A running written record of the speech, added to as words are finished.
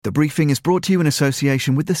The briefing is brought to you in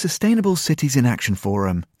association with the Sustainable Cities in Action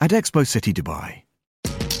Forum at Expo City Dubai.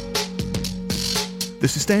 The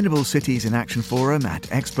Sustainable Cities in Action Forum at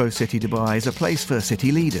Expo City Dubai is a place for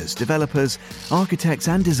city leaders, developers, architects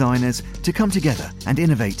and designers to come together and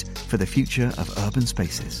innovate for the future of urban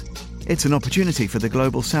spaces. It's an opportunity for the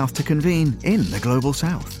Global South to convene in the Global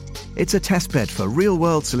South. It's a testbed for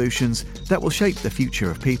real-world solutions that will shape the future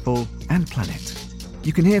of people and planet.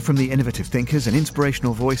 You can hear from the innovative thinkers and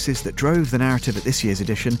inspirational voices that drove the narrative at this year's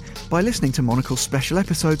edition by listening to Monocle's special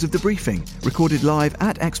episodes of The Briefing, recorded live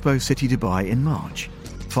at Expo City Dubai in March.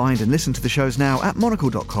 Find and listen to the shows now at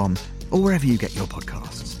monocle.com or wherever you get your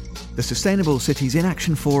podcasts. The Sustainable Cities in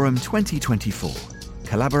Action Forum 2024.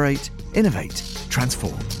 Collaborate, innovate,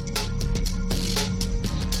 transform.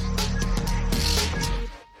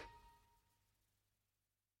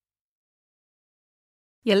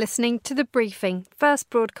 You're listening to The Briefing,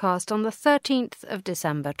 first broadcast on the 13th of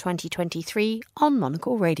December 2023 on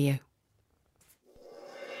Monocle Radio.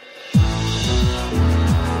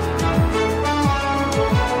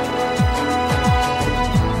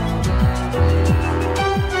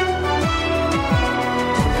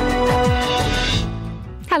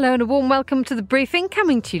 Hello and a warm welcome to The Briefing,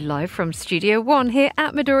 coming to you live from Studio One here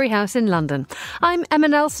at Midori House in London. I'm Emma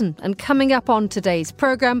Nelson, and coming up on today's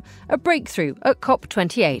programme, a breakthrough at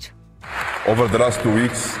COP28. Over the last 2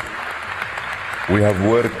 weeks, we have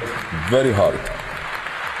worked very hard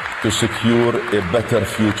to secure a better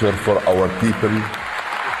future for our people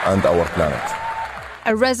and our planet.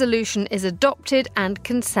 A resolution is adopted and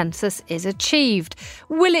consensus is achieved.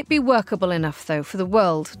 Will it be workable enough, though, for the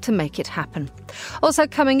world to make it happen? Also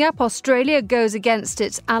coming up, Australia goes against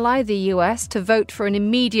its ally, the US, to vote for an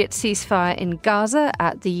immediate ceasefire in Gaza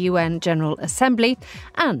at the UN General Assembly.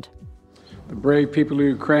 And the brave people of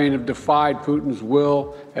Ukraine have defied Putin's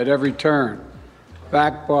will at every turn.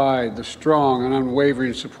 Backed by the strong and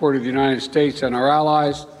unwavering support of the United States and our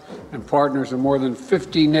allies and partners in more than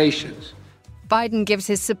 50 nations. Biden gives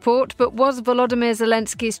his support, but was Volodymyr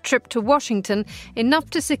Zelensky's trip to Washington enough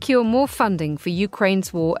to secure more funding for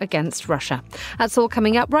Ukraine's war against Russia? That's all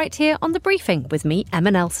coming up right here on The Briefing with me,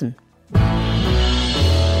 Emma Nelson.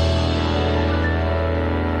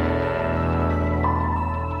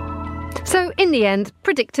 So, in the end,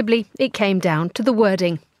 predictably, it came down to the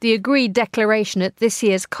wording. The agreed declaration at this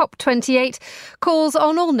year's COP28 calls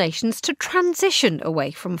on all nations to transition away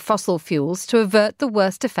from fossil fuels to avert the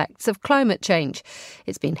worst effects of climate change.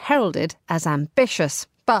 It's been heralded as ambitious,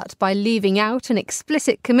 but by leaving out an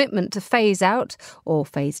explicit commitment to phase out or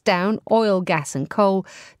phase down oil, gas and coal,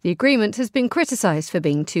 the agreement has been criticised for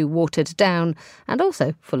being too watered down and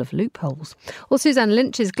also full of loopholes. Well, Suzanne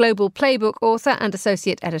Lynch is Global Playbook author and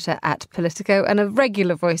associate editor at Politico and a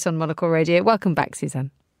regular voice on Monocle Radio. Welcome back, Suzanne.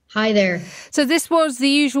 Hi there. So this was the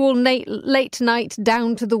usual late night,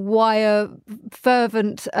 down to the wire,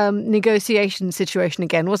 fervent negotiation situation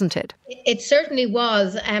again, wasn't it? It certainly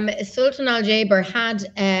was. Sultan Al Jaber had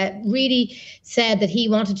really said that he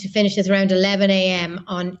wanted to finish this around 11 a.m.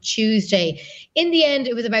 on Tuesday. In the end,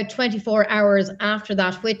 it was about 24 hours after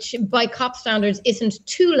that, which by COP standards isn't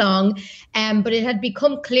too long, but it had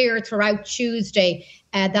become clear throughout Tuesday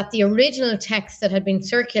that the original text that had been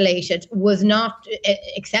circulated was not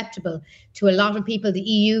acceptable to a lot of people. The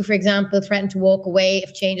EU, for example, threatened to walk away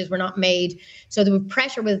if changes were not made. So the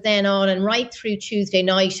pressure was then on, and right through Tuesday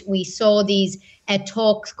night, we saw these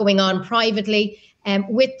talks going on privately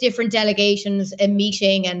with different delegations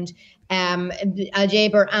meeting, and Al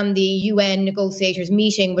Jaber and the UN negotiators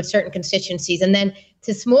meeting with certain constituencies. And then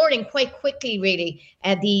this morning, quite quickly, really,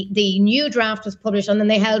 the new draft was published, and then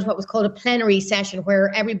they held what was called a plenary session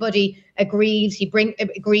where everybody agreed. He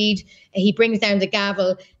brings down the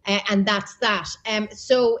gavel, and that's that.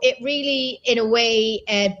 So it really, in a way,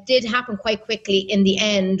 did happen quite quickly in the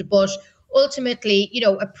end, but ultimately,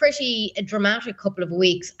 a pretty dramatic couple of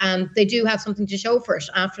weeks, and they do have something to show for it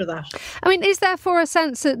after that. I mean, is there for a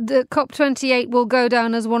sense that the COP28 will go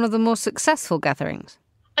down as one of the more successful gatherings?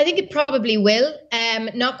 I think it probably will.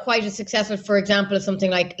 Not quite as successful, for example, as something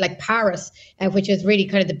like Paris, which is really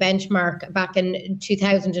kind of the benchmark back in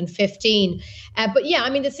 2015. But yeah, I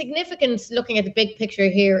mean, the significance, looking at the big picture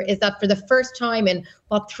here, is that for the first time in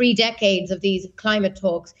 3 decades of these climate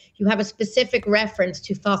talks, you have a specific reference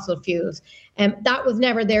to fossil fuels. That was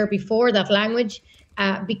never there before, that language.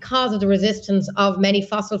 Because of the resistance of many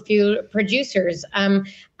fossil fuel producers. And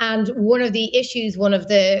one of the issues,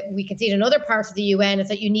 we can see it in other parts of the UN, is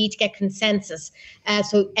that you need to get consensus.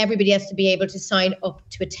 So everybody has to be able to sign up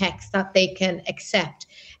to a text that they can accept.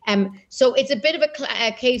 So it's a bit of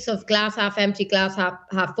a case of glass half empty, glass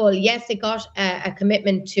half full. Yes, they got a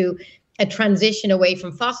commitment to a transition away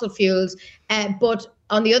from fossil fuels. But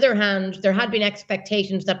on the other hand, there had been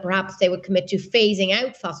expectations that perhaps they would commit to phasing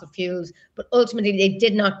out fossil fuels, but ultimately they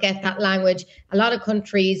did not get that language. A lot of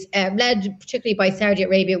countries, led particularly by Saudi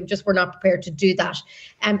Arabia, just were not prepared to do that.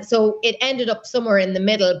 So it ended up somewhere in the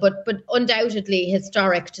middle, but undoubtedly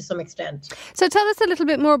historic to some extent. So tell us a little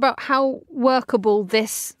bit more about how workable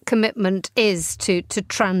this commitment is to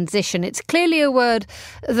transition. It's clearly a word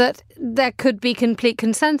that there could be complete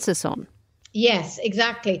consensus on. Yes,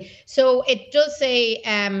 exactly. So it does say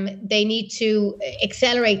they need to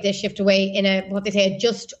accelerate this shift away in a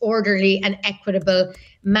just, orderly and equitable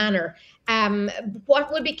manner.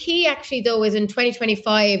 What will be key actually, though, is in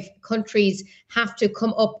 2025, countries have to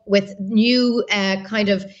come up with new kind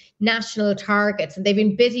of national targets. And they've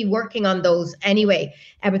been busy working on those anyway.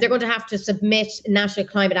 But they're going to have to submit national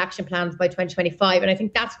climate action plans by 2025. And I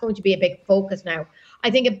think that's going to be a big focus now. I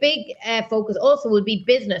think a big focus also will be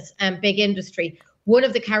business and big industry. One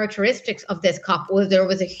of the characteristics of this COP was there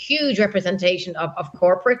was a huge representation of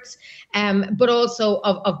corporates, but also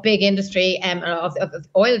of big industry and of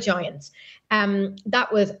oil giants. That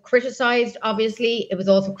was criticised, obviously. It was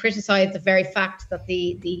also criticised the very fact that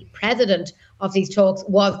the president of these talks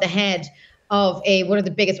was the head of one of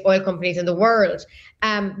the biggest oil companies in the world.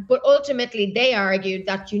 But ultimately, they argued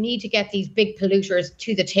that you need to get these big polluters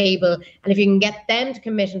to the table. And if you can get them to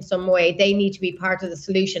commit in some way, they need to be part of the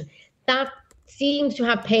solution. That seems to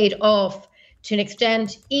have paid off to an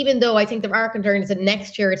extent, even though I think there are concerns that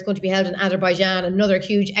next year it's going to be held in Azerbaijan, another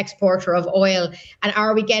huge exporter of oil. And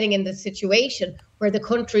are we getting in this situation where the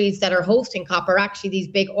countries that are hosting COP are actually these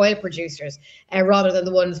big oil producers rather than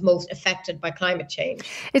the ones most affected by climate change?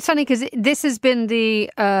 It's funny because this has been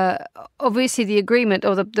obviously the agreement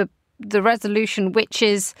or the resolution, which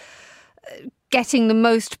is getting the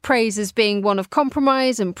most praise as being one of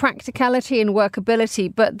compromise and practicality and workability.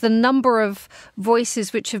 But the number of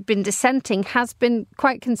voices which have been dissenting has been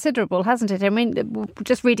quite considerable, hasn't it? I mean,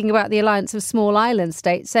 just reading about the Alliance of Small Island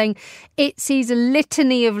States saying it sees a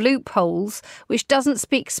litany of loopholes which doesn't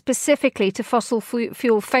speak specifically to fossil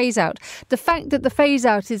fuel phase out. The fact that the phase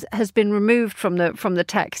out has been removed from the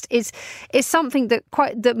text is something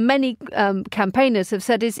that many campaigners have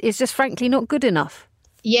said is just frankly not good enough.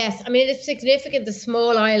 Yes, I mean, it's significant, the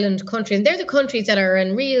small island countries. And they're the countries that are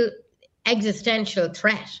in real existential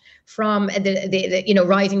threat from the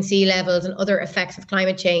rising sea levels and other effects of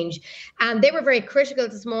climate change. And they were very critical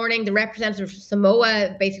this morning. The representative from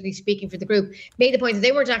Samoa, basically speaking for the group, made the point that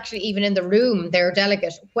they weren't actually even in the room, their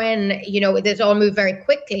delegate, when, this all moved very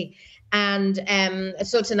quickly. And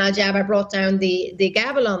Sultan Al Jaber brought down the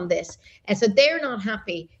gavel on this. And so they're not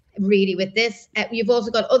happy really with this. You've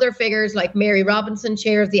also got other figures like Mary Robinson,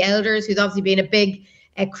 chair of the Elders, who's obviously been a big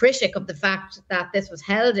critic of the fact that this was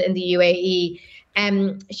held in the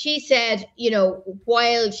UAE. She said,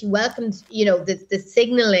 while she welcomed, the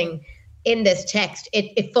signalling in this text,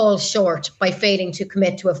 it falls short by failing to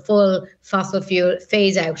commit to a full fossil fuel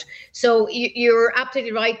phase out. So you're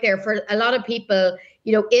absolutely right there. For a lot of people,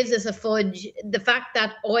 is this a fudge? The fact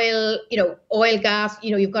that oil, gas,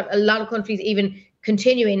 you've got a lot of countries even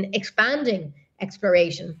continuing expanding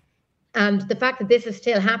exploration. And the fact that this is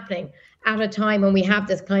still happening at a time when we have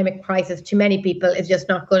this climate crisis, to many people, is just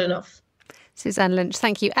not good enough. Suzanne Lynch,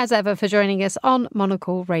 thank you as ever for joining us on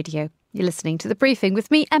Monocle Radio. You're listening to The Briefing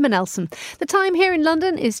with me, Emma Nelson. The time here in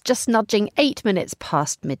London is just nudging 8 minutes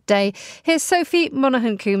past midday. Here's Sophie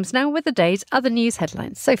Monaghan-Coombs now with the day's other news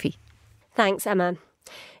headlines. Sophie. Thanks, Emma.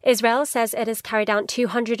 Israel says it has carried out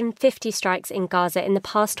 250 strikes in Gaza in the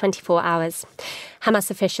past 24 hours. Hamas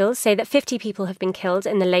officials say that 50 people have been killed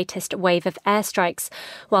in the latest wave of airstrikes,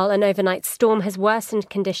 while an overnight storm has worsened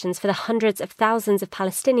conditions for the hundreds of thousands of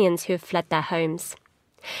Palestinians who have fled their homes.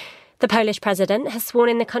 The Polish president has sworn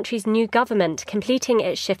in the country's new government, completing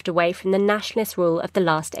its shift away from the nationalist rule of the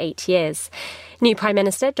last 8 years. New Prime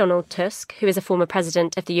Minister Donald Tusk, who is a former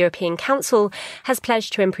president of the European Council, has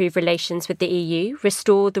pledged to improve relations with the EU,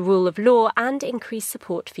 restore the rule of law and increase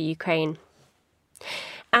support for Ukraine.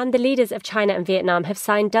 And the leaders of China and Vietnam have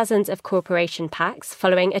signed dozens of cooperation pacts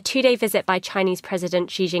following a 2-day visit by Chinese President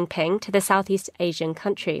Xi Jinping to the Southeast Asian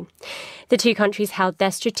country. The two countries held their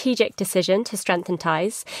strategic decision to strengthen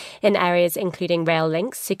ties in areas including rail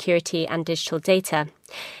links, security and digital data.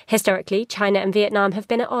 Historically, China and Vietnam have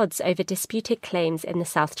been at odds over disputed claims in the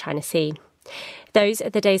South China Sea. Those are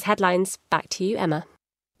the day's headlines. Back to you, Emma.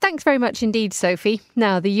 Thanks very much indeed, Sophie.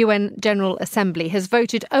 Now, the UN General Assembly has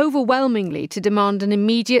voted overwhelmingly to demand an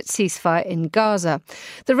immediate ceasefire in Gaza.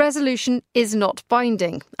 The resolution is not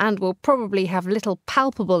binding and will probably have little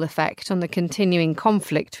palpable effect on the continuing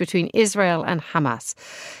conflict between Israel and Hamas.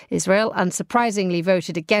 Israel, unsurprisingly,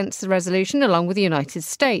 voted against the resolution along with the United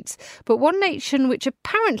States. But one nation which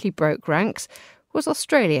apparently broke ranks was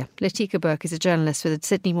Australia. Latika Burke is a journalist for the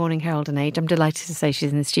Sydney Morning Herald and Age. I'm delighted to say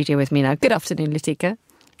she's in the studio with me now. Good afternoon, Latika.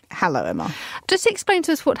 Hello, Emma. Just explain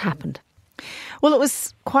to us what happened. Well, it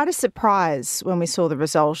was quite a surprise when we saw the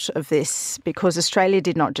result of this because Australia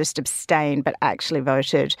did not just abstain but actually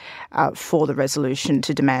voted for the resolution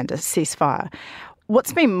to demand a ceasefire.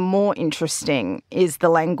 What's been more interesting is the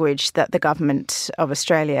language that the government of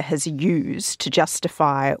Australia has used to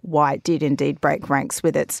justify why it did indeed break ranks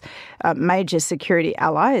with its major security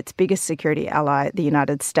ally, its biggest security ally, the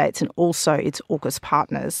United States, and also its AUKUS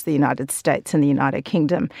partners, the United States and the United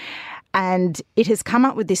Kingdom. And it has come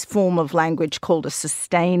up with this form of language called a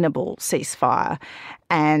sustainable ceasefire.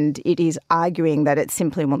 And it is arguing that it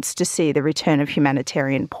simply wants to see the return of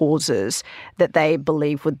humanitarian pauses that they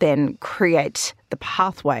believe would then create the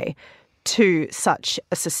pathway to such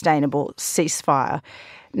a sustainable ceasefire.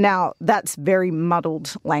 Now, that's very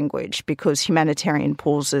muddled language because humanitarian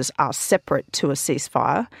pauses are separate to a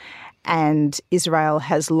ceasefire. And Israel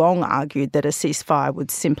has long argued that a ceasefire would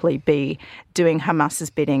simply be doing Hamas's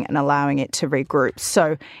bidding and allowing it to regroup.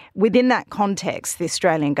 So within that context, the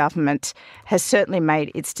Australian government has certainly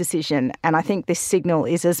made its decision. And I think this signal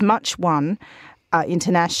is as much one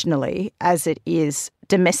internationally as it is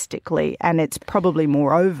domestically. And it's probably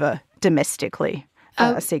moreover domestically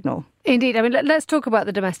a signal. Indeed. I mean, let's talk about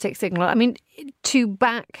the domestic signal. I mean, to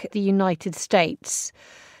back the United States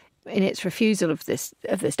in its refusal of this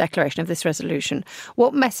declaration, of this resolution,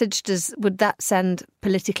 what message would that send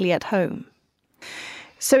politically at home?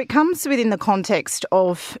 So it comes within the context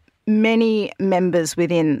of many members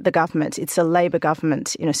within the government. It's a Labor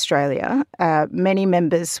government in Australia. Many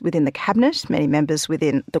members within the cabinet, many members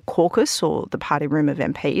within the caucus or the party room of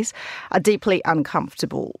MPs are deeply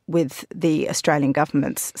uncomfortable with the Australian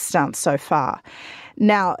government's stance so far.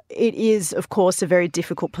 Now, it is, of course, a very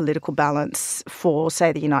difficult political balance for,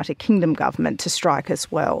 say, the United Kingdom government to strike as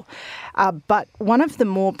well. But one of the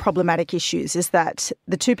more problematic issues is that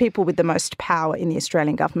the two people with the most power in the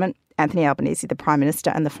Australian government, Anthony Albanese, the Prime Minister,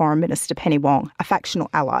 and the Foreign Minister, Penny Wong, are factional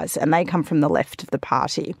allies, and they come from the left of the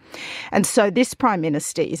party. And so this Prime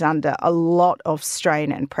Minister is under a lot of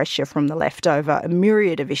strain and pressure from the left over a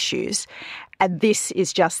myriad of issues. And this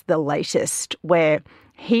is just the latest, where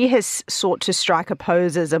he has sought to strike a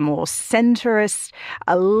pose as a more centrist,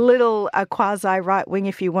 a quasi-right wing,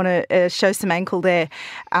 if you want to show some ankle there,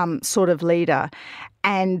 sort of leader.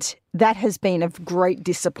 And that has been of great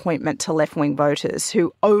disappointment to left-wing voters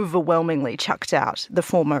who overwhelmingly chucked out the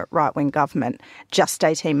former right-wing government just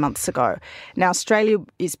 18 months ago. Now, Australia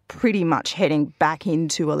is pretty much heading back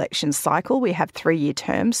into election cycle. We have 3-year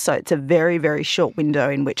terms, so it's a very, very short window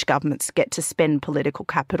in which governments get to spend political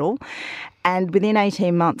capital. And within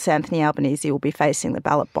 18 months, Anthony Albanese will be facing the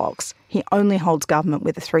ballot box. He only holds government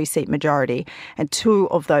with a 3-seat majority, and 2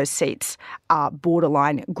 of those seats are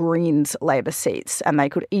borderline Greens Labor seats, and they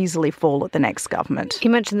could easily fall at the next government. You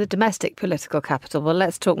mentioned the domestic political capital. Well,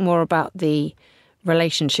 let's talk more about the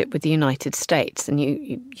relationship with the United States. And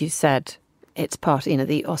you said it's part,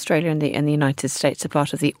 the Australia and the United States are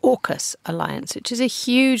part of the AUKUS alliance, which is a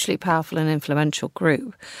hugely powerful and influential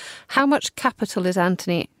group. How much capital is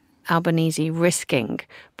Anthony Albanese risking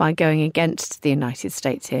by going against the United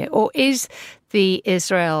States here? Or is the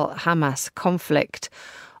Israel-Hamas conflict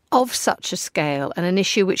of such a scale and an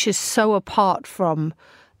issue which is so apart from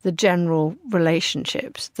the general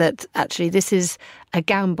relationships that actually this is a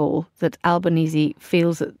gamble that Albanese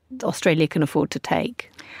feels that Australia can afford to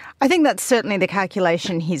take? I think that's certainly the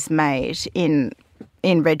calculation he's made in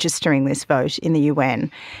registering this vote in the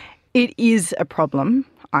UN. It is a problem.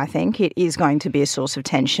 I think it is going to be a source of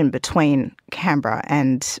tension between Canberra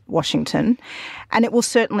and Washington. And it will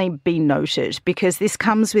certainly be noted because this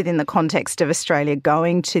comes within the context of Australia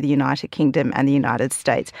going to the United Kingdom and the United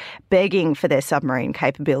States, begging for their submarine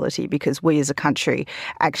capability because we as a country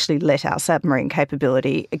actually let our submarine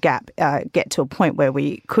capability gap get to a point where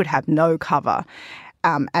we could have no cover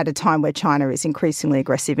at a time where China is increasingly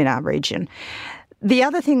aggressive in our region. The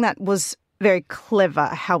other thing that was very clever,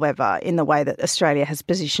 however, in the way that Australia has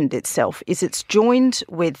positioned itself is it's joined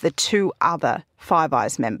with the 2 other Five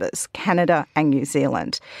Eyes members, Canada and New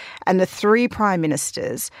Zealand. And the three prime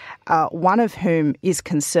ministers, one of whom is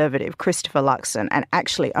Conservative, Christopher Luxon, and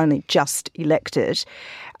actually only just elected,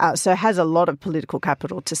 so has a lot of political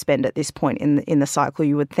capital to spend at this point in the cycle,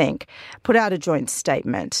 you would think, put out a joint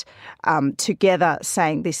statement together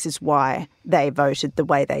saying this is why they voted the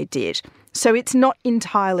way they did. So it's not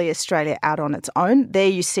entirely Australia out on its own. There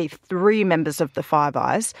you see three members of the Five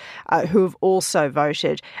Eyes who have also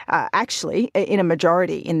voted, actually, in a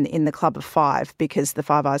majority in the Club of Five, because the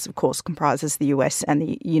Five Eyes, of course, comprises the US and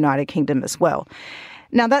the United Kingdom as well.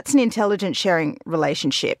 Now, that's an intelligence sharing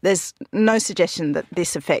relationship. There's no suggestion that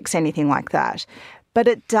this affects anything like that. But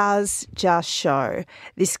it does just show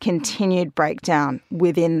this continued breakdown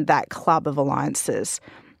within that club of alliances.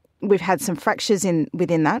 We've had some fractures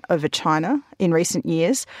within that over China in recent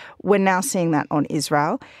years. We're now seeing that on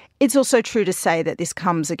Israel. It's also true to say that this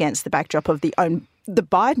comes against the backdrop of the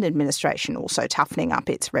Biden administration also toughening up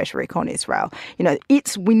its rhetoric on Israel. You know,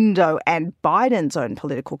 its window and Biden's own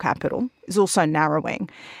political capital is also narrowing.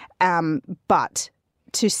 But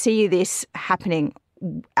to see this happening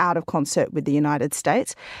out of concert with the United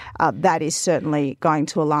States, that is certainly going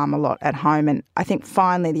to alarm a lot at home. And I think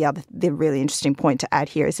finally the really interesting point to add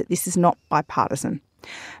here is that this is not bipartisan.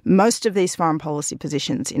 Most of these foreign policy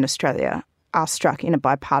positions in Australia are struck in a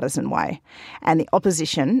bipartisan way. And the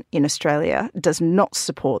opposition in Australia does not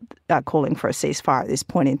support calling for a ceasefire at this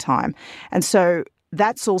point in time. And so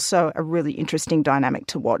that's also a really interesting dynamic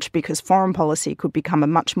to watch, because foreign policy could become a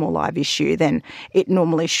much more live issue than it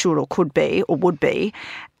normally should or could be or would be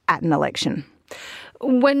at an election.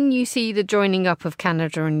 When you see the joining up of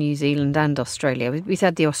Canada and New Zealand and Australia, we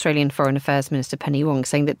had the Australian Foreign Affairs Minister Penny Wong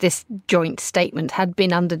saying that this joint statement had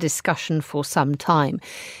been under discussion for some time.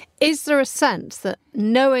 Is there a sense that,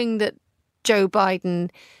 knowing that Joe Biden,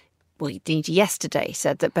 well, indeed yesterday,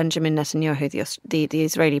 said that Benjamin Netanyahu, the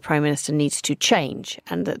Israeli Prime Minister, needs to change,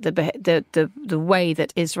 and that the way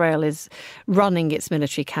that Israel is running its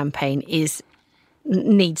military campaign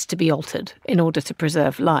needs to be altered in order to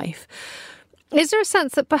preserve life? Is there a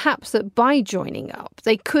sense that perhaps that by joining up,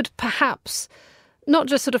 they could perhaps not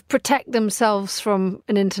just sort of protect themselves from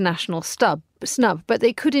an international snub, but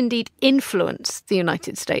they could indeed influence the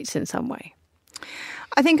United States in some way?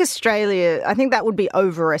 I think that would be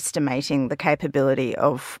overestimating the capability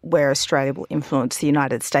of where Australia will influence the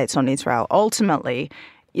United States on Israel. Ultimately,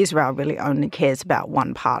 Israel really only cares about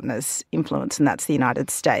one partner's influence, and that's the United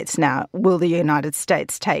States. Now, will the United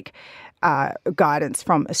States take guidance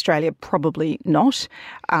from Australia? Probably not.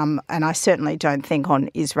 And I certainly don't think on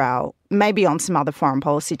Israel. Maybe on some other foreign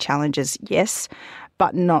policy challenges, yes,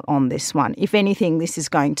 but not on this one. If anything, this is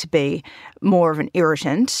going to be more of an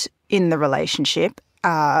irritant in the relationship,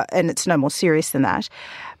 and it's no more serious than that.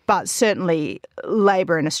 But certainly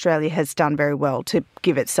Labor in Australia has done very well to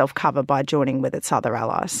give itself cover by joining with its other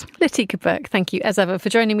allies. Leticia Burke, thank you as ever for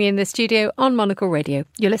joining me in the studio on Monocle Radio.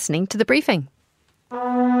 You're listening to The Briefing.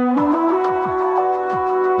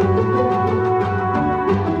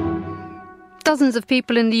 Dozens of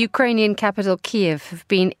people in the Ukrainian capital Kyiv have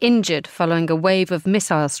been injured following a wave of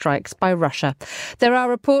missile strikes by Russia. There are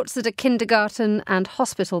reports that a kindergarten and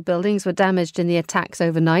hospital buildings were damaged in the attacks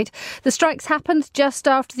overnight. The strikes happened just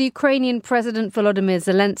after the Ukrainian President Volodymyr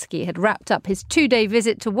Zelensky had wrapped up his 2-day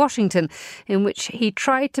visit to Washington, in which he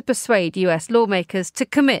tried to persuade US lawmakers to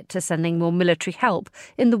commit to sending more military help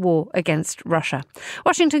in the war against Russia.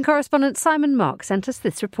 Washington correspondent Simon Mark sent us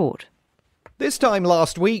this report. This time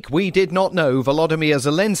last week, we did not know Volodymyr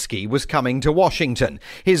Zelensky was coming to Washington.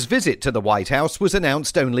 His visit to the White House was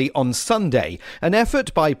announced only on Sunday, an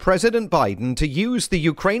effort by President Biden to use the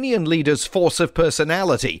Ukrainian leader's force of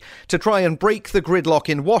personality to try and break the gridlock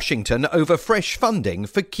in Washington over fresh funding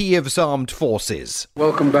for Kyiv's armed forces.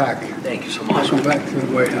 Welcome back. Thank you so much. Welcome back to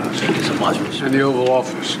the White House. Thank you so much. And the Oval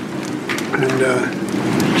Office. And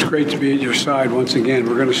it's great to be at your side once again.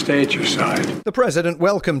 We're going to stay at your side. The president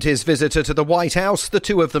welcomed his visitor to the White House, the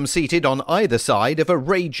two of them seated on either side of a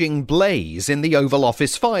raging blaze in the Oval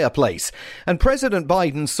Office fireplace. And President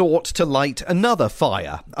Biden sought to light another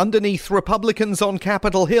fire underneath Republicans on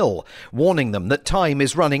Capitol Hill, warning them that time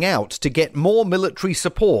is running out to get more military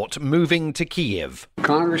support moving to Kyiv.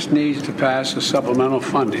 Congress needs to pass a supplemental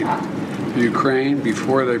funding for Ukraine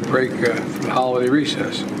before they break for the holiday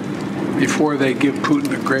recess, before they give Putin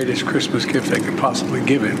the greatest Christmas gift they could possibly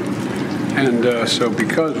give him. And so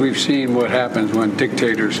because we've seen what happens when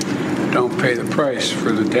dictators don't pay the price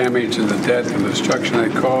for the damage and the death and the destruction they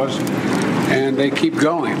cause, and they keep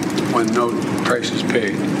going when no price is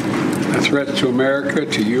paid. The threats to America,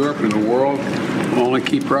 to Europe, and the world will only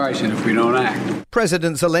keep rising if we don't act.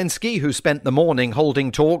 President Zelensky, who spent the morning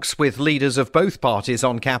holding talks with leaders of both parties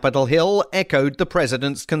on Capitol Hill, echoed the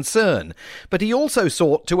president's concern. But he also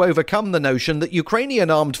sought to overcome the notion that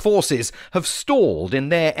Ukrainian armed forces have stalled in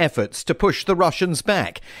their efforts to push the Russians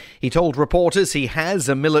back. He told reporters he has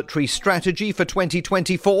a military strategy for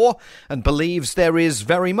 2024 and believes there is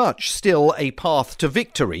very much still a path to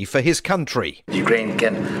victory for his country. Ukraine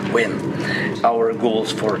can win. Our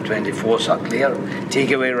goals for 24 are clear.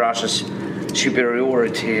 Take away Russia's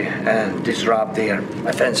superiority and disrupt their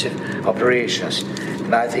offensive operations.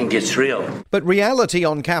 And I think it's real. But reality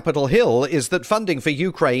on Capitol Hill is that funding for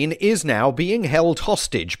Ukraine is now being held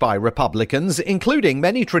hostage by Republicans, including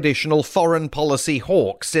many traditional foreign policy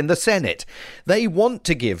hawks in the Senate. They want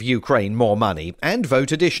to give Ukraine more money and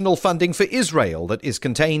vote additional funding for Israel that is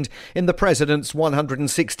contained in the president's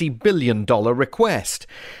 $160 billion request.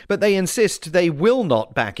 But they insist they will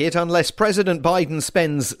not back it unless President Biden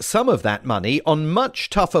spends some of that money on much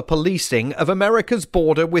tougher policing of America's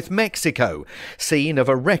border with Mexico, scene of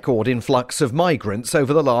a record influx of migrants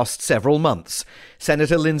over the last several months.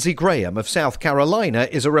 Senator Lindsey Graham of South Carolina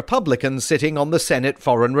is a Republican sitting on the Senate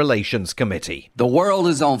Foreign Relations Committee. The world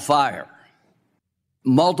is on fire.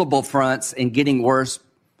 Multiple fronts and getting worse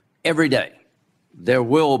every day. There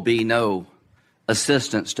will be no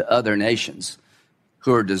assistance to other nations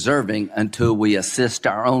who are deserving until we assist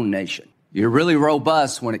our own nation. You're really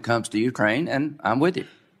robust when it comes to Ukraine, and I'm with you.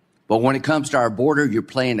 But when it comes to our border, you're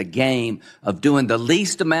playing a game of doing the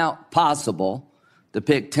least amount possible to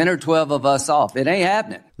pick 10 or 12 of us off. It ain't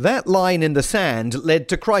happening. That line in the sand led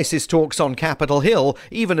to crisis talks on Capitol Hill,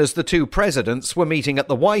 even as the two presidents were meeting at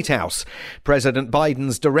the White House. President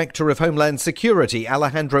Biden's Director of Homeland Security,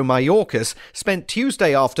 Alejandro Mayorkas, spent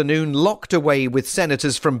Tuesday afternoon locked away with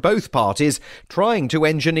senators from both parties, trying to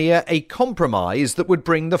engineer a compromise that would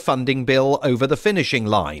bring the funding bill over the finishing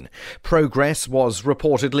line. Progress was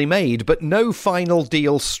reportedly made, but no final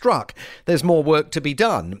deal struck. There's more work to be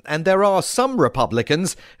done, and there are some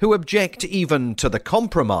Republicans who object even to the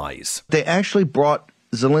compromise. They actually brought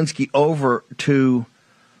Zelensky over to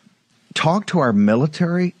talk to our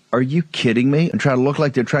military. Are you kidding me? And try to look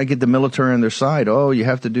like they're trying to get the military on their side. Oh, you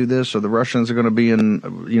have to do this or the Russians are going to be in,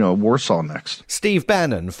 Warsaw next. Steve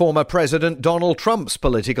Bannon, former President Donald Trump's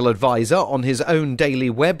political advisor, on his own daily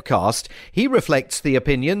webcast, he reflects the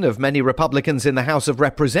opinion of many Republicans in the House of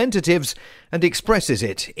Representatives and expresses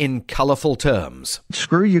it in colourful terms.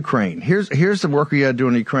 Screw Ukraine. Here's the work we got to do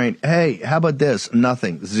in Ukraine. Hey, how about this?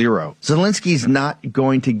 Nothing. Zero. Zelensky's not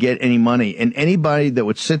going to get any money, and anybody that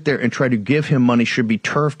would sit there and try to give him money should be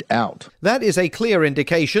turfed out. That is a clear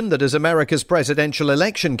indication that as America's presidential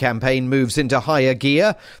election campaign moves into higher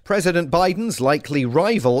gear, President Biden's likely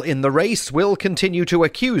rival in the race will continue to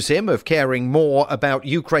accuse him of caring more about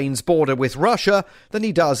Ukraine's border with Russia than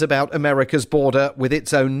he does about America's border with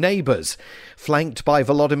its own neighbours. Flanked by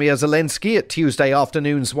Volodymyr Zelensky at Tuesday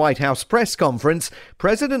afternoon's White House press conference,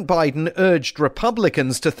 President Biden urged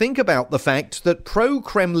Republicans to think about the fact that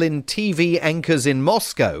pro-Kremlin TV anchors in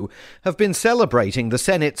Moscow have been celebrating the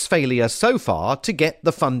Senate's failure so far to get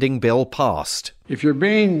the funding bill passed. If you're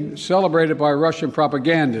being celebrated by Russian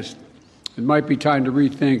propagandists, it might be time to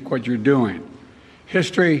rethink what you're doing.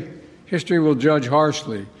 History will judge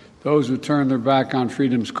harshly those who turn their back on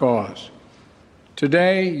freedom's cause.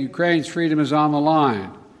 Today, Ukraine's freedom is on the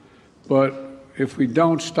line, but if we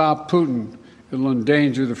don't stop Putin, it'll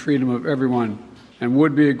endanger the freedom of everyone, and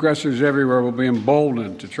would-be aggressors everywhere will be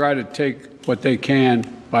emboldened to try to take what they can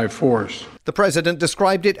by force. The president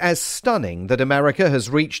described it as stunning that America has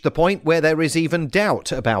reached the point where there is even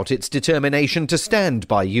doubt about its determination to stand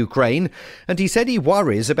by Ukraine, and he said he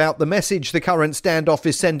worries about the message the current standoff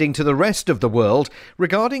is sending to the rest of the world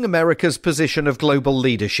regarding America's position of global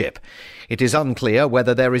leadership. It is unclear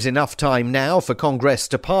whether there is enough time now for Congress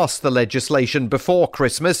to pass the legislation before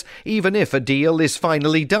Christmas, even if a deal is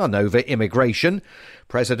finally done over immigration.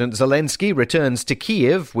 President Zelensky returns to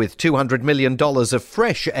Kyiv with $200 million of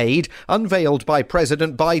fresh aid unveiled by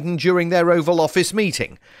President Biden during their Oval Office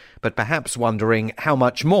meeting, but perhaps wondering how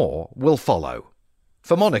much more will follow.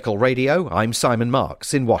 For Monocle Radio, I'm Simon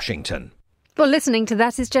Marks in Washington. Well, listening to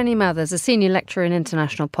that is Jenny Mathers, a senior lecturer in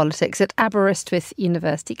international politics at Aberystwyth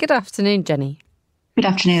University. Good afternoon, Jenny. Good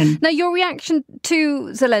afternoon. Now, your reaction to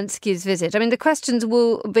Zelensky's visit, I mean, the questions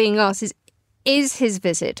being asked is his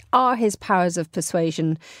visit, are his powers of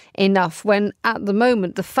persuasion enough when at the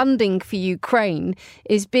moment the funding for Ukraine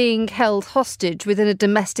is being held hostage within a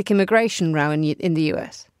domestic immigration row in the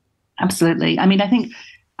US? Absolutely. I mean, I think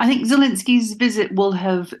I think Zelensky's visit will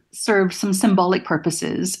have served some symbolic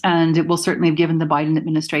purposes, and it will certainly have given the Biden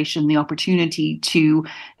administration the opportunity to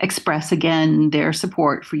express again their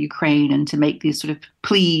support for Ukraine and to make these sort of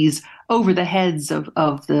pleas over the heads of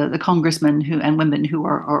the congressmen and women who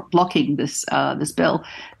are blocking this bill.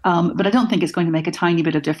 But I don't think it's going to make a tiny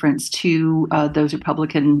bit of difference to those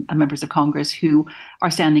Republican members of Congress who are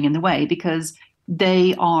standing in the way, because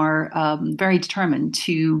they are very determined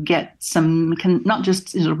to get some, not just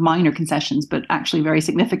sort of minor concessions, but actually very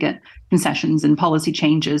significant concessions and policy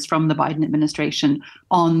changes from the Biden administration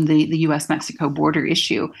on the U.S.-Mexico border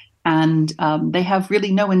issue. And they have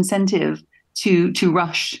really no incentive to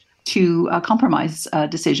rush to a compromise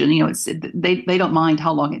decision. You know, they don't mind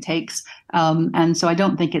how long it takes. And so I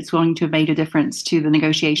don't think it's going to have made a difference to the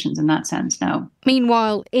negotiations in that sense, no.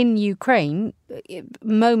 Meanwhile, in Ukraine,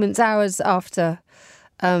 hours after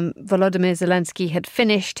Volodymyr Zelensky had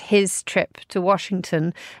finished his trip to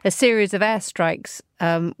Washington, a series of airstrikes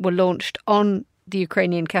were launched on the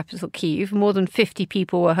Ukrainian capital, Kyiv. More than 50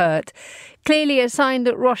 people were hurt. Clearly a sign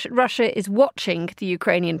that Russia is watching the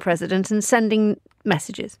Ukrainian president and sending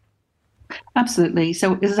messages. Absolutely.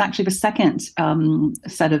 So this is actually the second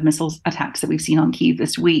set of missiles attacks that we've seen on Kyiv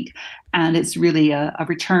this week. And it's really a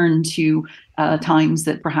return to times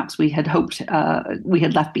that perhaps we had hoped we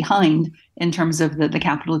had left behind in terms of the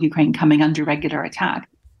capital of Ukraine coming under regular attack.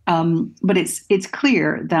 But it's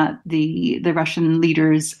clear that the Russian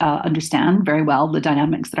leaders understand very well the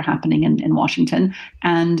dynamics that are happening in Washington,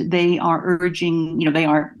 and they are urging, they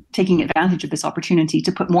are taking advantage of this opportunity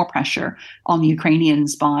to put more pressure on the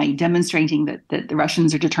Ukrainians by demonstrating that the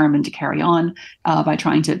Russians are determined to carry on, by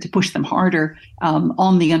trying to push them harder,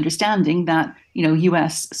 on the understanding that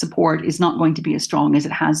U.S. support is not going to be as strong as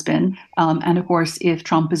it has been. And of course, if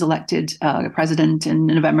Trump is elected president in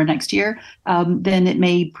November next year, then it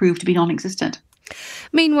may prove to be non-existent.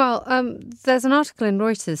 Meanwhile, there's an article in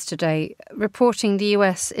Reuters today reporting the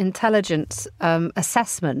U.S. intelligence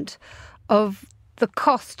assessment of the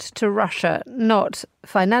cost to Russia, not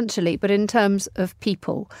financially, but in terms of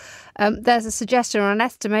people. There's a suggestion or an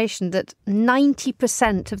estimation that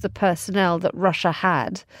 90% of the personnel that Russia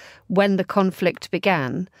had when the conflict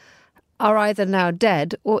began are either now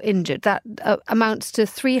dead or injured. That amounts to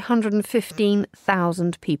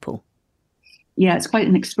 315,000 people. Yeah, it's quite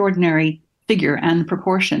an extraordinary figure and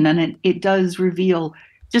proportion, and it does reveal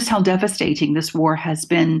just how devastating this war has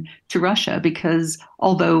been to Russia, because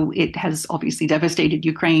although it has obviously devastated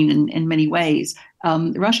Ukraine in many ways,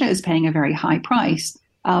 Russia is paying a very high price.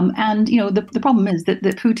 And the problem is that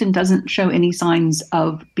Putin doesn't show any signs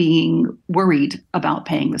of being worried about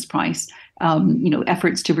paying this price.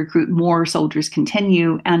 Efforts to recruit more soldiers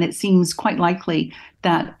continue, and it seems quite likely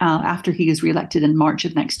that after he is reelected in March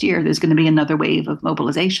of next year, there's going to be another wave of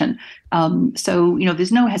mobilization. So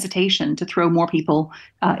there's no hesitation to throw more people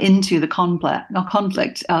into the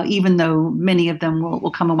conflict, even though many of them will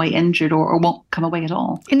come away injured or won't come away at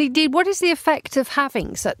all. And indeed, what is the effect of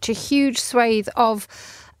having such a huge swathe of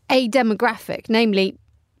a demographic, namely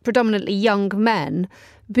predominantly young men,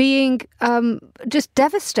 being just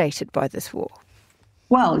devastated by this war?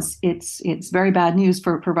 Well, it's very bad news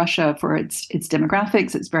for Russia, for its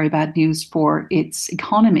demographics. It's very bad news for its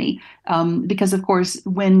economy, because, of course,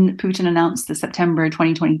 when Putin announced the September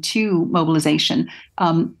 2022 mobilization,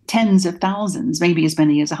 tens of thousands, maybe as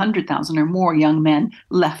many as 100,000 or more young men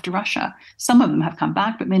left Russia. Some of them have come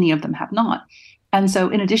back, but many of them have not. And so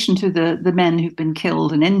in addition to the men who've been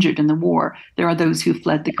killed and injured in the war, there are those who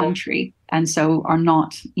fled the country and so are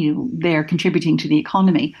not, there contributing to the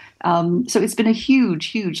economy. So it's been a huge,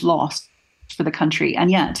 huge loss for the country.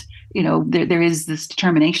 And yet, there is this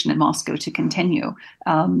determination in Moscow to continue.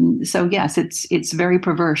 So yes, it's a very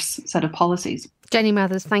perverse set of policies. Jenny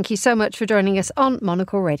Mathers, thank you so much for joining us on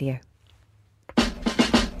Monocle Radio.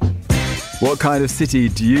 What kind of city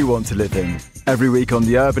do you want to live in? Every week on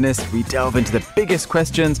The Urbanist, we delve into the biggest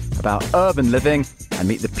questions about urban living and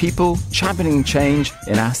meet the people championing change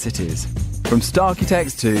in our cities. From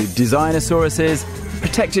Starkitects to Designosauruses,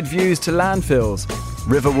 protected views to landfills,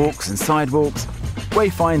 river walks and sidewalks,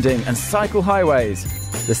 wayfinding and cycle highways.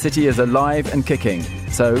 The city is alive and kicking,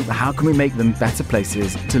 so how can we make them better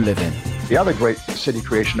places to live in? The other great city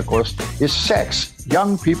creation, of course, is sex.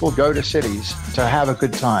 Young people go to cities to have a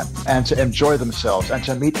good time and to enjoy themselves and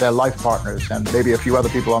to meet their life partners and maybe a few other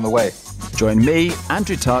people on the way. Join me,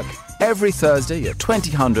 Andrew Tuck, every Thursday at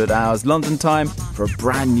 2000 hours London time for a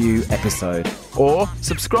brand new episode. Or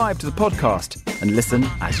subscribe to the podcast and listen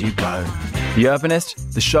as you go. The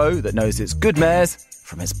Urbanist, the show that knows its good mares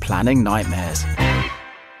from its planning nightmares.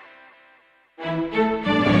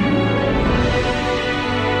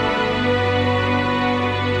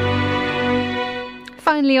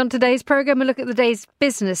 Finally, on today's programme, a look at the day's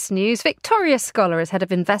business news. Victoria Scholar is Head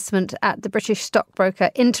of Investment at the British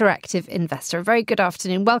stockbroker Interactive Investor. Very good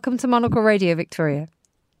afternoon. Welcome to Monocle Radio, Victoria.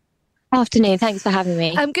 Afternoon. Thanks for having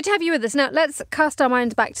me. Good to have you with us. Now, let's cast our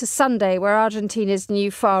minds back to Sunday, where Argentina's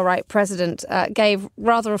new far-right president gave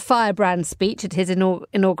rather a firebrand speech at his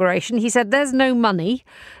inauguration. He said there's no money.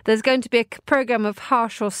 There's going to be a programme of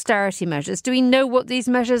harsh austerity measures. Do we know what these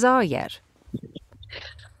measures are yet?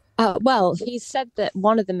 Well, he said that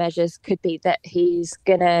one of the measures could be that he's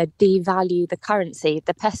going to devalue the currency,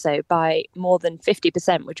 the peso, by more than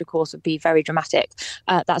 50%, which of course would be very dramatic.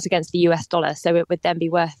 That's against the US dollar. So it would then be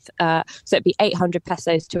worth, so it'd be 800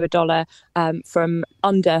 pesos to a dollar from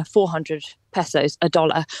under 400 pesos a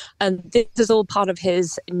dollar. And this is all part of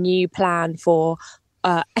his new plan for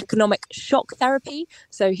economic shock therapy.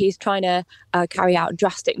 So he's trying to carry out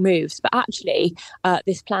drastic moves. But actually,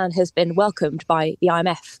 this plan has been welcomed by the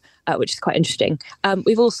IMF, which is quite interesting.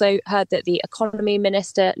 We've also heard that the economy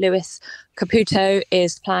minister, Luis Caputo,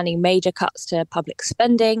 is planning major cuts to public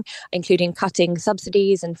spending, including cutting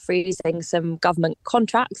subsidies and freezing some government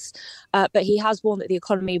contracts. But he has warned that the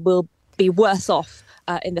economy will be worse off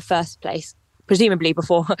in the first place, presumably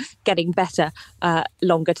before getting better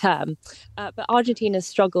longer term. But Argentina's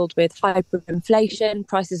struggled with hyperinflation.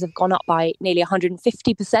 Prices have gone up by nearly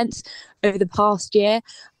 150% over the past year,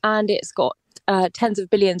 and it's got tens of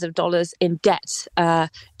billions of dollars in debt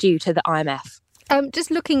due to the IMF.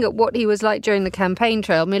 Just looking at what he was like during the campaign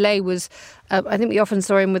trail, Milei was, I think we often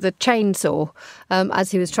saw him with a chainsaw as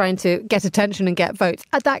he was trying to get attention and get votes.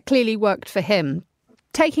 That clearly worked for him.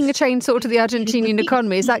 Taking a chainsaw to the Argentinian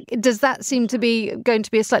economy, does that seem to be going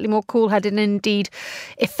to be a slightly more cool-headed and indeed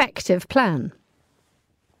effective plan?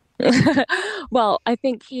 Well, I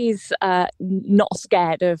think he's not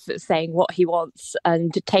scared of saying what he wants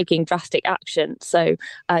and taking drastic action. So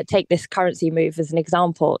take this currency move as an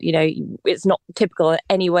example. You know, it's not typical in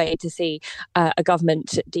any way to see a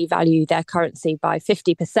government devalue their currency by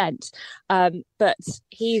 50%. But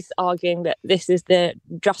he's arguing that this is the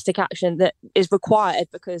drastic action that is required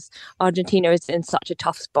because Argentina is in such a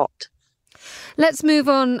tough spot. Let's move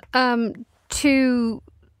on to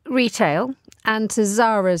retail and to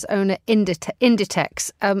Zara's owner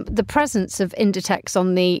Inditex. The presence of Inditex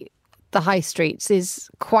on the high streets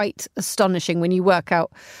is quite astonishing when you work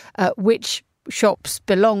out which shops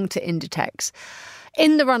belong to Inditex.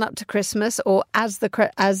 In the run up to Christmas, or as the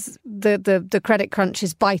credit crunch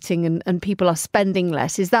is biting and people are spending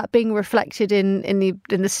less, is that being reflected in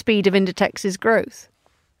the speed of Inditex's growth?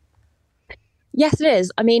 Yes, it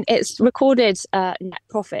is. I mean, it's recorded net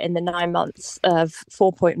profit in the 9 months of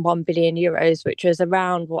 4.1 billion euros, which was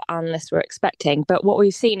around what analysts were expecting. But what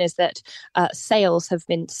we've seen is that sales have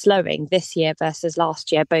been slowing this year versus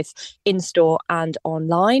last year, both in-store and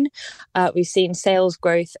online. We've seen sales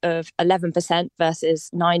growth of 11% versus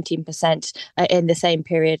 19% in the same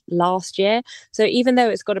period last year. So even though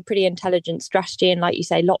it's got a pretty intelligent strategy, and like you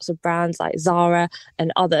say, lots of brands like Zara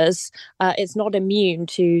and others, it's not immune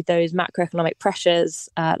to those macroeconomic pressures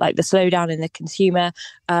like the slowdown in the consumer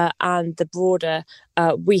and the broader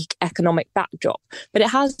weak economic backdrop. But it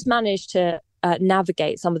has managed to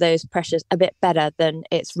navigate some of those pressures a bit better than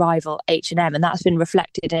its rival H&M, and that's been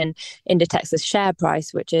reflected in Inditex's share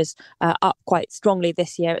price, which is up quite strongly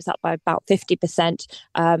this year. It's up by about 50%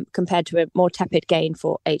 compared to a more tepid gain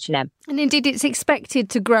for H&M. And indeed, it's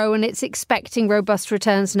expected to grow, and it's expecting robust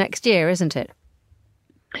returns next year, isn't it?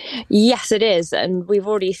 Yes, it is. And we've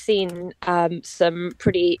already seen some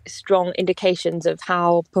pretty strong indications of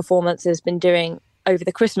how performance has been doing over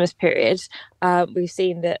the Christmas period. We've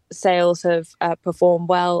seen that sales have performed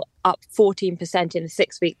well, up 14% in the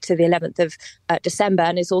 6 week to the 11th of December,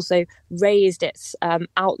 and it's also raised its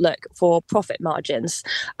outlook for profit margins.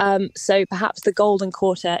 So perhaps the golden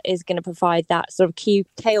quarter is going to provide that sort of key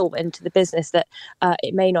tailwind to the business that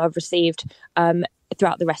it may not have received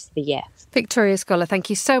throughout the rest of the year. Victoria Scholar, thank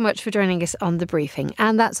you so much for joining us on The Briefing.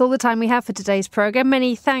 And that's all the time we have for today's programme.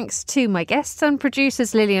 Many thanks to my guests and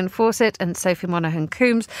producers Lillian Fawcett and Sophie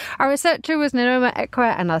Monaghan-Coombs. Our researcher was Nanoma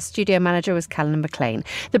Ekwa and our studio manager was Callan McLean.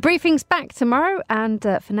 The Briefing's back tomorrow, and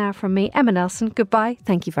for now from me, Emma Nelson, goodbye.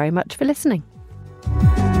 Thank you very much for listening.